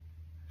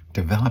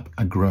Develop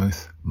a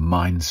growth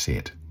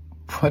mindset.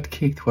 What,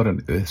 Keith? What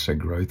on earth's a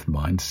growth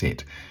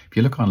mindset? If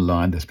you look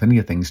online, there's plenty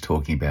of things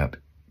talking about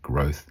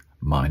growth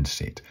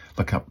mindset.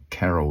 Look up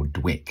Carol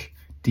Dweck,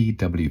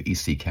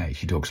 Dweck.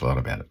 She talks a lot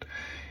about it.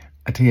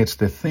 I tell you, it's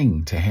the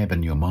thing to have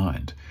in your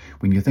mind.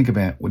 When you think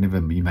about whenever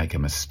you make a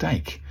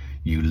mistake,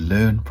 you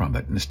learn from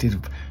it instead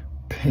of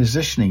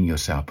positioning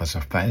yourself as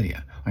a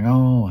failure. Like,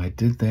 oh, I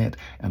did that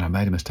and I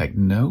made a mistake.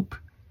 Nope.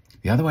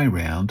 The other way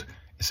around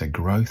is a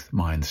growth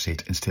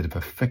mindset instead of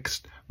a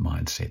fixed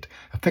mindset.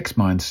 A fixed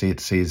mindset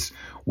says,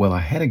 well, I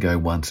had a go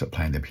once at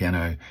playing the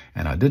piano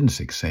and I didn't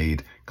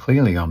succeed.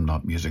 Clearly I'm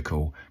not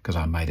musical because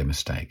I made a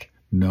mistake.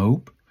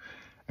 Nope.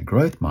 A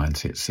growth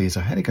mindset says,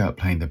 I had a go at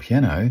playing the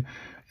piano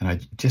and I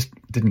just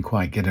didn't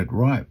quite get it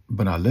right,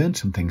 but I learned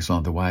some things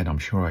along the way and I'm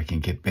sure I can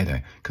get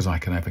better because I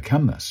can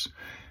overcome this.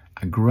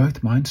 A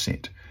growth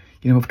mindset.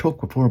 You know, I've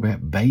talked before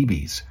about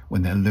babies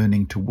when they're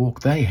learning to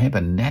walk. They have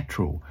a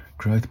natural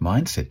growth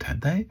mindset,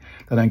 don't they?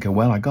 They don't go,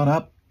 well, I got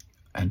up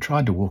and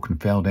tried to walk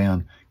and fell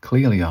down.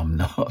 Clearly, I'm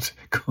not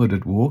good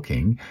at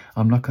walking.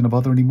 I'm not going to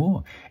bother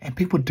anymore. And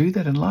people do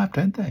that in life,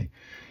 don't they?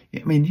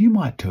 I mean, you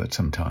might do it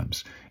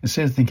sometimes.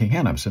 Instead of thinking,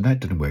 Hannah, so that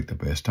didn't work the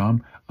first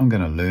time, I'm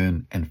going to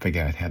learn and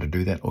figure out how to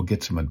do that, or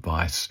get some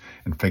advice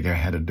and figure out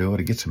how to do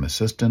it, or get some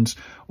assistance,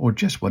 or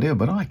just whatever.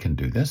 But I can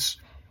do this.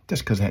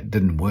 Just because that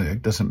didn't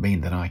work doesn't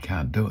mean that I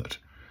can't do it.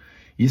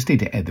 You just need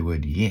to add the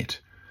word yet.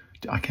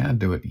 I can't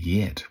do it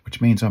yet, which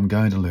means I'm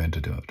going to learn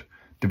to do it.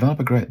 Develop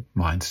a great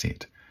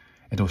mindset.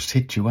 It'll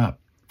set you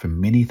up for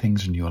many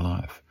things in your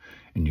life,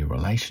 in your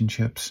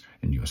relationships,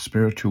 in your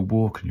spiritual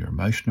walk, in your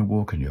emotional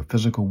walk, in your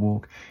physical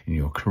walk, in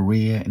your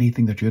career.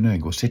 Anything that you're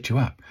doing will set you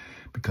up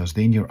because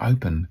then you're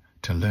open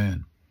to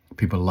learn.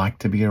 People like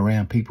to be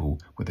around people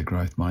with a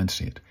growth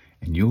mindset,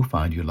 and you'll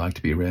find you like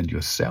to be around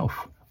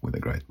yourself with a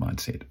growth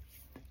mindset.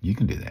 You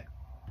can do that.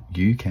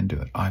 You can do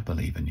it. I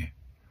believe in you.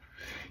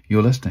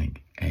 You're listening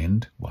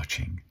and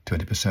watching to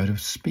an episode of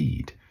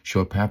Speed,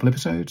 short, powerful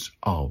episodes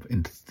of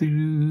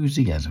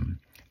enthusiasm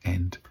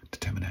and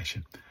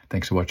determination.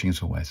 Thanks for watching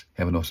as always.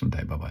 Have an awesome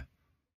day. Bye-bye.